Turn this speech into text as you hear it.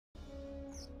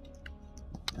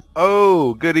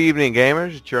Oh, good evening,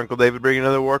 gamers. It's your Uncle David bringing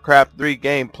another Warcraft 3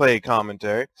 gameplay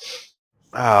commentary.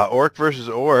 Orc versus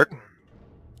Orc.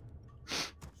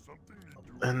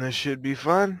 And this should be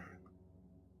fun.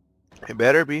 It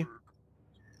better be.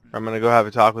 I'm going to go have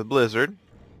a talk with Blizzard.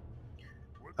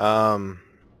 Let's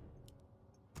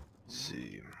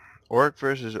see. Orc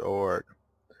versus Orc.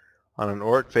 On an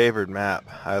Orc-favored map.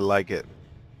 I like it.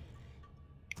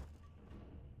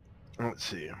 Let's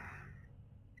see.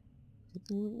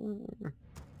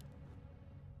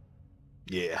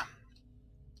 Yeah.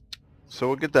 So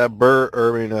we'll get that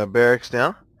barracks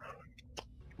down.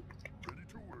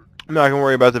 I'm not gonna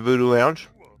worry about the Voodoo Lounge.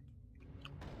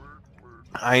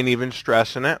 I ain't even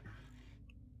stressing it.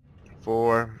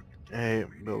 4, 8,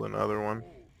 build another one.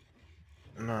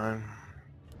 9.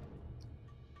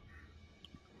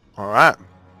 Alright.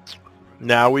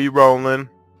 Now we rolling.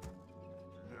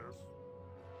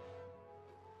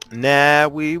 Now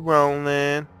we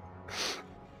rolling.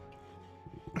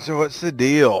 So what's the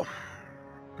deal?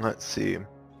 Let's see.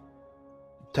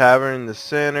 Tavern in the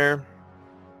center.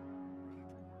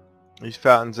 These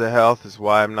fountains of health is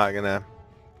why I'm not gonna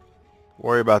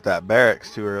worry about that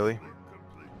barracks too early.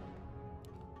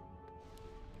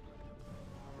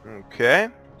 Okay.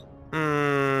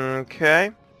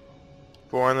 Okay.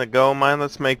 4 in the gold mine.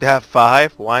 Let's make that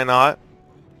 5. Why not?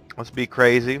 Let's be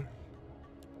crazy.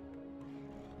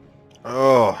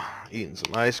 Oh, eating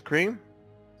some ice cream.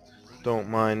 Don't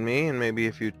mind me, and maybe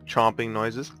a few chomping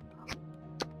noises.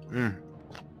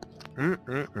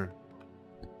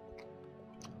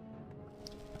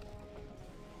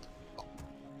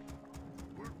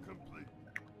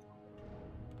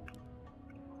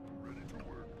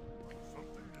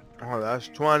 Oh, that's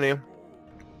 20.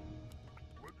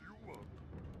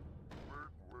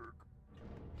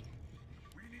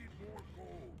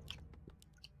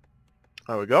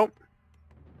 There we go.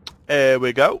 There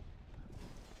we go.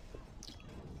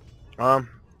 I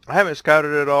haven't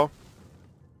scouted at all.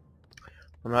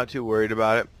 I'm not too worried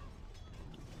about it.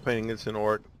 Playing against an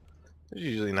orc, there's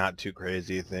usually not too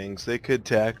crazy things. They could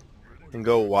tech and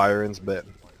go Wyrens, but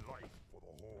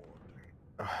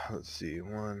let's see,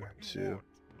 1, 2.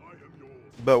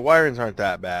 But Wyrens aren't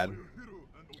that bad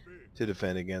to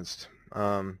defend against.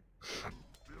 So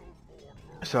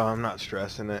I'm not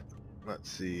stressing it. Let's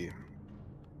see.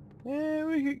 Yeah,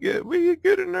 we could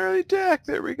get an early attack.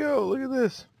 There we go. Look at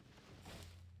this.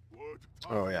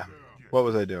 Oh yeah. What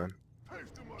was I doing?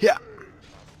 Yeah.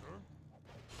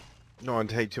 Don't want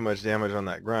to take too much damage on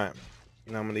that grunt.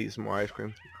 Now I'm gonna eat some more ice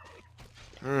cream.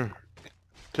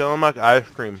 Tillamook ice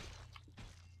cream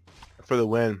for the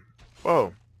win.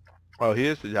 Whoa. Oh, he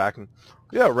is attacking.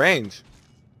 Yeah, range.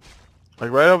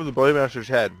 Like right over the Blade Master's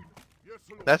head.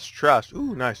 That's trust.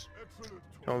 Ooh, nice.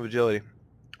 Tone of agility.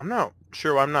 I'm not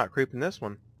sure why I'm not creeping this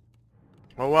one.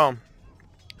 Oh well.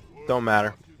 Don't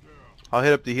matter. I'll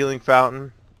hit up the healing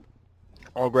fountain.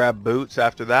 I'll grab boots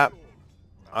after that.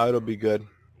 It'll be good.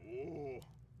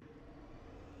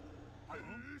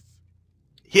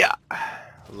 Yeah.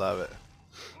 Love it.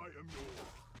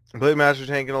 Blade Master's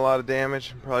taking a lot of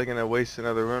damage. I'm probably going to waste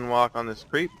another rune walk on this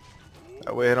creep.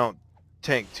 That way I don't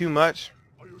tank too much.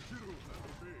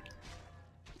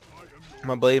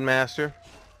 My Blade Master.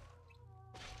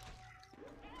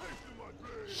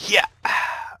 Yeah.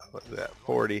 What's that?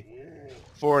 40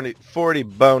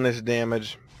 bonus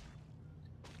damage.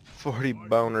 40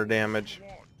 boner damage.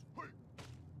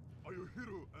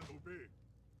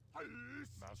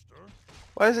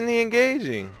 Why isn't he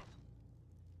engaging?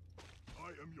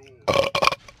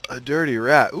 A dirty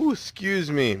rat. Ooh,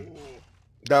 excuse me.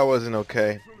 That wasn't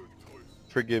okay.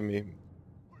 Forgive me.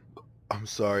 I'm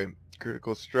sorry.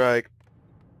 Critical strike.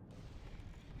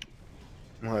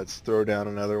 Let's throw down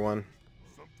another one.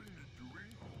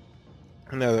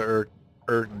 Another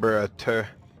Urk-Burra-Tuh.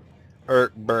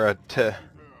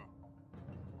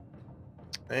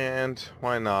 And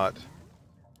why not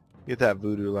get that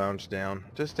Voodoo Lounge down,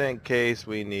 just in case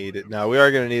we need it. Now we are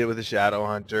going to need it with the Shadow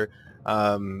Hunter.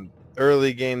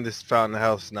 Early game, this Fountain of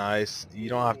Health's nice. You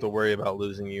don't have to worry about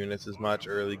losing units as much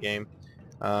early game.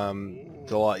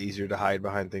 It's a lot easier to hide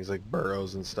behind things like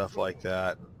burrows and stuff like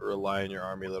that. Rely on your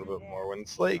army a little bit more. When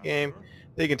it's late game,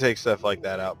 they can take stuff like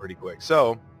that out pretty quick.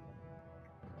 So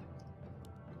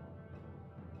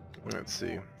let's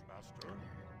see.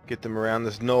 Get them around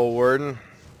this Null Warden.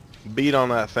 Beat on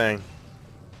that thing.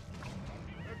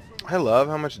 I love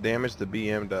how much damage the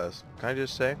BM does. Can I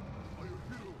just say?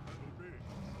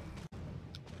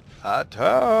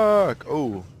 Attack!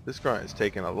 Oh, this grunt is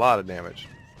taking a lot of damage.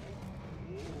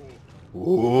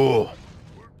 Ooh.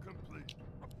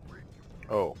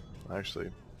 Oh,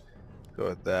 actually, go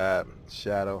with that.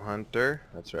 Shadow Hunter.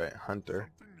 That's right, Hunter.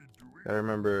 Gotta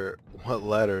remember what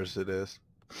letters it is.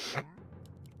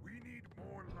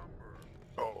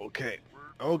 Oh, okay.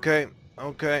 Okay.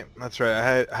 Okay. That's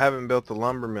right. I haven't built the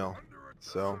lumber mill,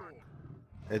 so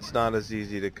it's not as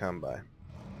easy to come by.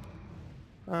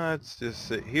 Let's just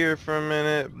sit here for a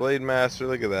minute. Blade Master,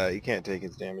 look at that. You can't take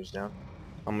his damage down.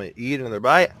 I'm gonna eat another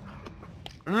bite.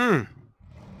 Mmm.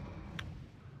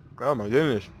 Oh my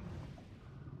goodness.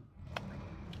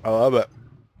 I love it.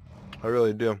 I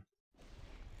really do.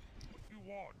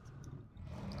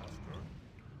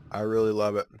 I really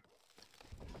love it.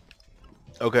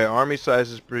 Okay, army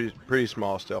size is pretty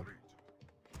small still.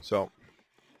 So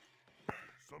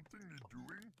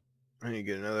I need to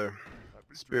get another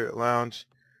Spirit Lounge.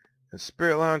 The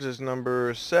Spirit Lounge is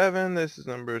number 7. This is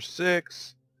number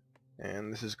 6.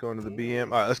 And this is going to the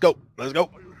BM. Alright, let's go. Let's go.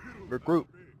 Recruit.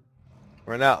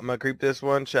 Right now, I'm gonna creep this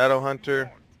one. Shadow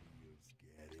Hunter.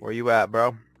 Where you at,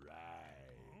 bro?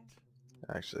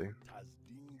 Actually.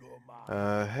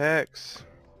 Hex.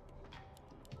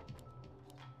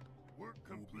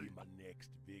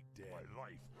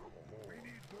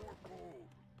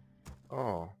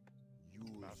 Oh.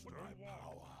 Use my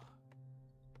power.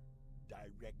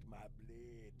 Direct my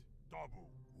blade. Dabu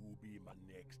will be my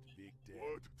next victim.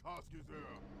 What task is there?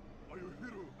 Are you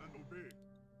hero and obey?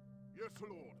 Yes,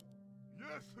 Lord.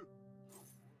 Yes.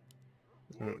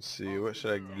 Let's see. What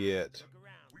should I get?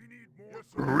 We need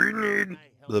more. We need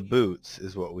the boots.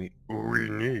 Is what we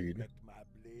need. Direct my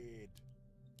blade.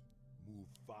 Move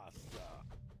faster.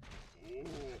 Oh.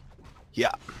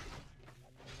 Yeah.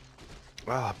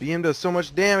 Wow, BM does so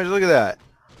much damage. Look at that.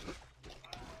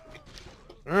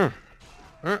 I am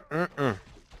yours.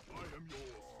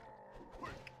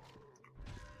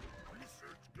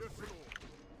 Research, yes, Lord.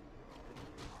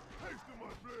 Haste to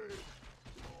my blade.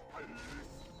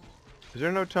 Is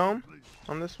there no tome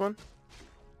on this one?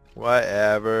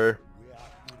 Whatever.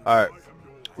 Alright.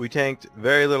 We tanked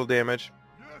very little damage.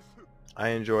 Yes. I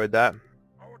enjoyed that.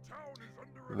 Our town is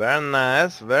under Very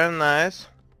nice. Very nice.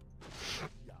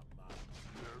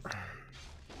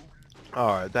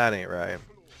 Alright, that ain't right.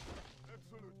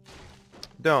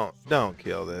 Don't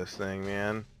kill this thing,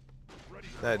 man.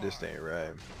 That just ain't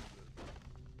right.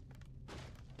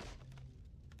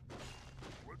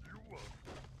 What do you want?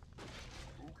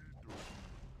 Oogie doogie.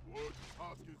 What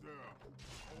task is there?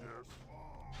 Yes.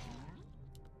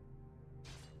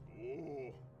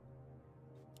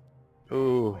 Oh.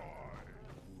 Ooh.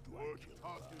 What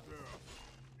task is there?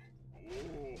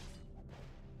 Oh.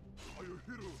 Are you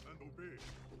hero and obey?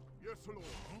 Yes, Lord.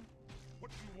 What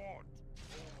do you want?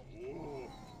 Oh.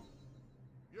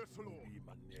 Yes, Lord. Be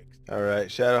my next.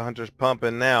 Alright, Shadow Hunter's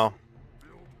pumping now.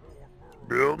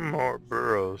 Build more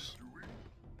burrows.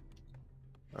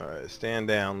 Alright, stand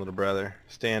down, little brother.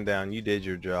 Stand down. You did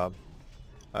your job.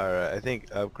 Alright, I think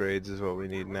upgrades is what we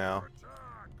need now.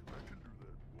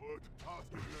 What task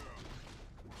is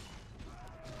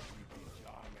there?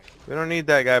 We don't need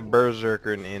that guy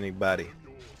berserking anybody.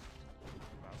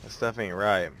 That stuff ain't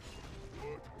right.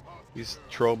 These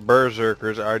troll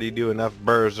berserkers already do enough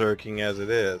berserking as it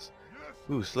is.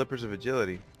 Ooh, slippers of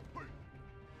agility.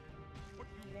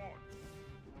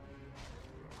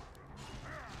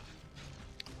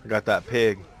 I got that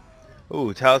pig.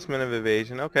 Ooh, talisman of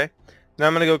evasion. Okay. Now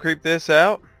I'm gonna go creep this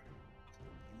out.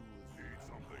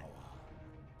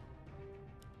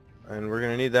 And we're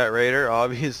gonna need that raider,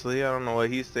 obviously. I don't know what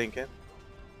he's thinking.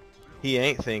 He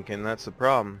ain't thinking, that's the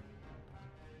problem.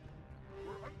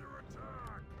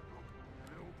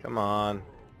 Come on.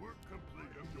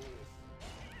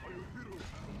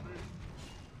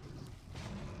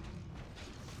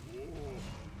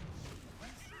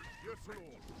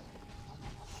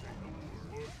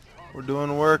 We're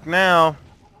doing work now.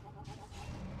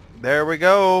 There we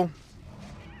go.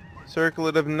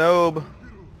 Circlet of Nob.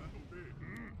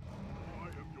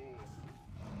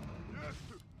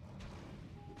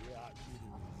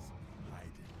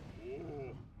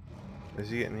 Is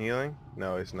he getting healing?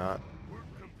 No, he's not.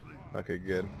 Okay,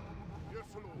 good.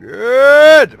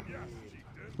 Good!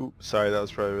 Oops, sorry, that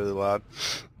was probably really loud.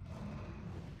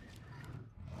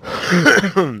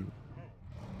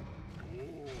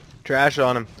 Trash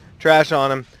on him. Trash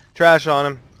on him. Trash on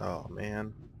him. Oh,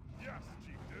 man.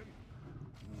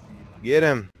 Get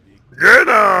him. Get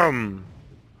him!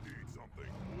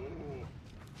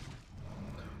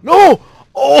 No!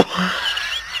 Oh!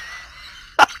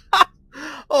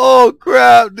 Oh,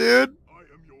 crap, dude.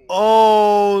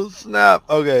 Oh, snap.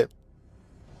 Okay.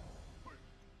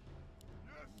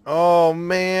 Oh,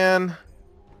 man.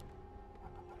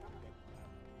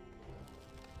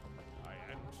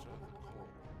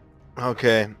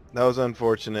 Okay, that was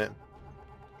unfortunate.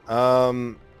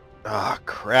 Ah,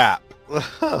 crap.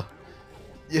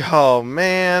 Oh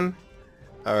man.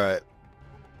 Alright.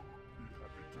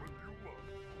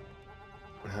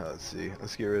 Let's see.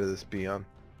 Let's get rid of this peon.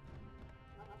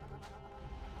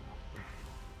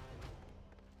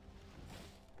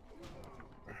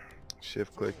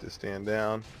 Shift click to stand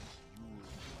down.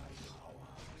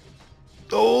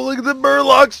 Oh, look at the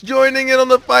Murlocs joining in on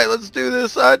the fight. Let's do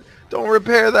this, son. Don't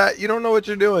repair that. You don't know what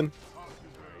you're doing.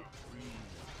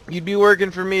 You'd be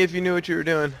working for me if you knew what you were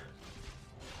doing.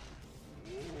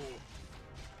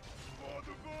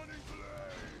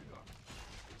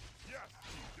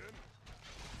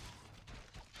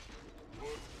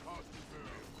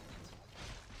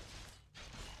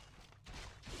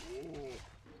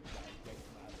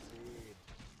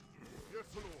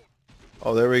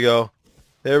 Oh, there we go.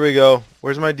 There we go.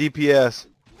 Where's my DPS?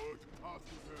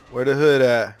 Where the hood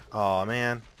at? Oh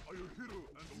man.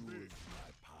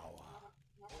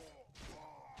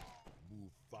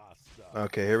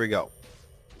 Okay, here we go.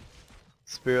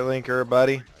 Spirit Link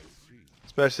everybody.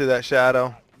 Especially that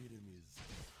Shadow.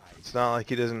 It's not like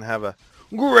he doesn't have a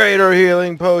greater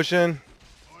healing potion.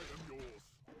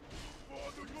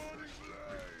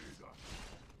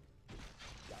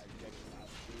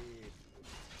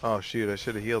 Oh shoot, I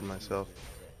should have healed myself.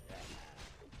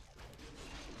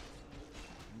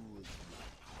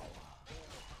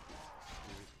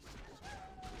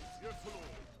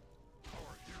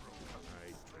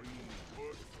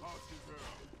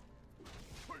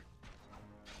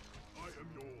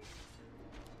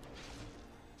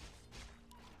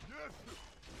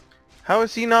 How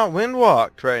is he not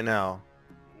windwalked right now?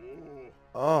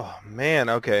 Oh man,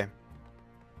 okay.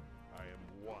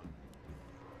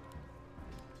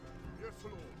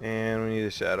 And we need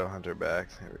a Shadow Hunter back.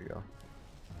 There we go.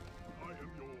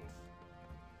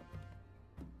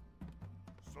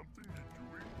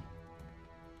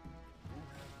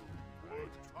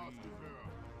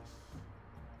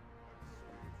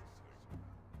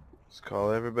 Let's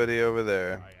call everybody over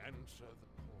there.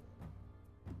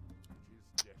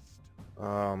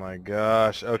 Oh my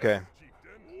gosh. Okay.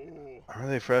 I'm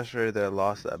really frustrated that I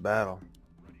lost that battle.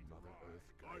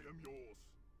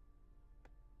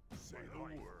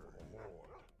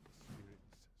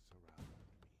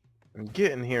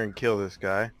 Get in here and kill this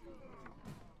guy.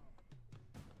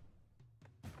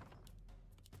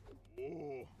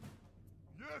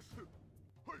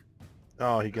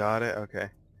 Oh, he got it? Okay.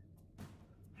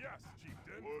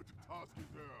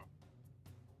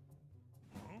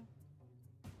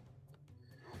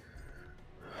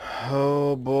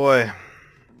 Oh boy.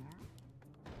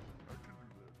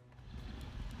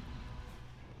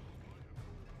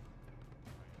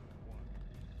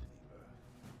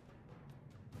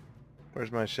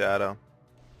 Where's my Shadow?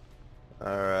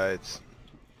 Alright.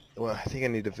 Well, I think I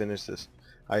need to finish this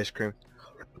ice cream.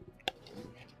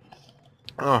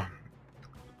 Oh.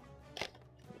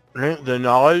 The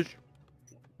knowledge.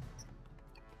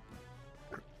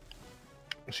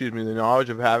 Excuse me, the knowledge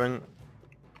of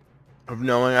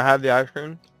knowing I have the ice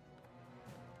cream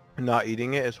and not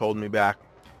eating it is holding me back.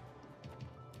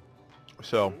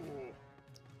 So,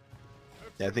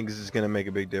 yeah, I think this is going to make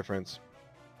a big difference.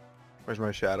 Where's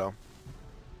my Shadow?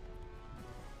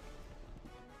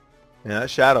 Yeah,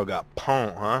 that Shadow got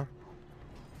punked, huh?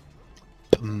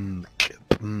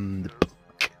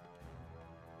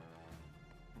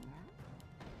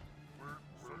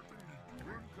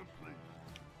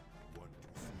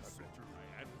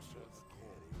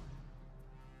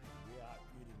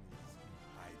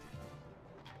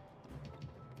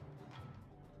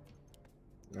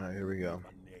 Alright, here we go.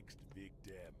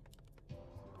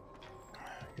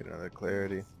 Get another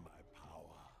clarity.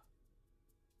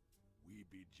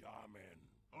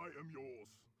 I am yours.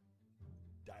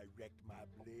 Direct my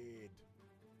blade.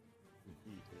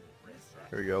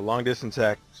 Here we go. Long distance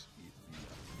hacks.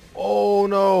 Oh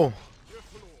no!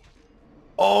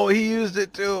 Oh, he used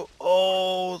it too.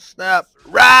 Oh snap!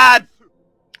 Rad!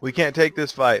 We can't take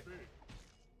this fight.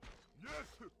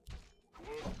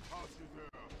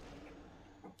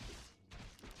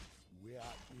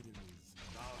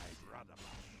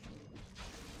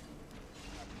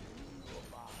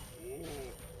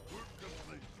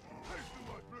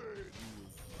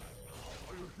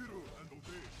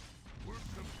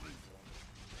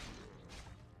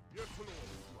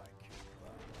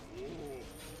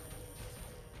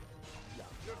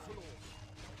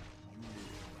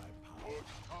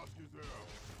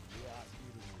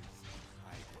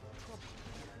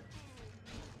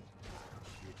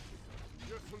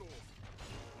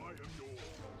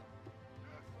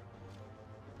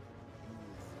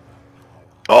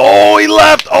 Oh, he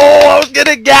left. Oh, I was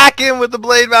gonna gack him with the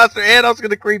Blade Master, and I was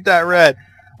gonna creep that red.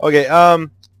 Okay,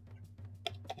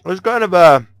 It was kind of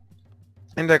a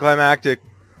anticlimactic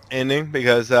ending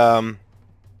because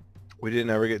we didn't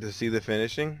ever get to see the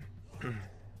finishing.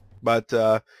 But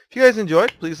if you guys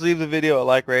enjoyed, please leave the video a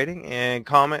like rating and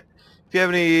comment. If you have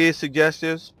any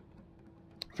suggestions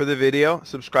for the video,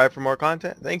 subscribe for more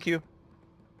content. Thank you.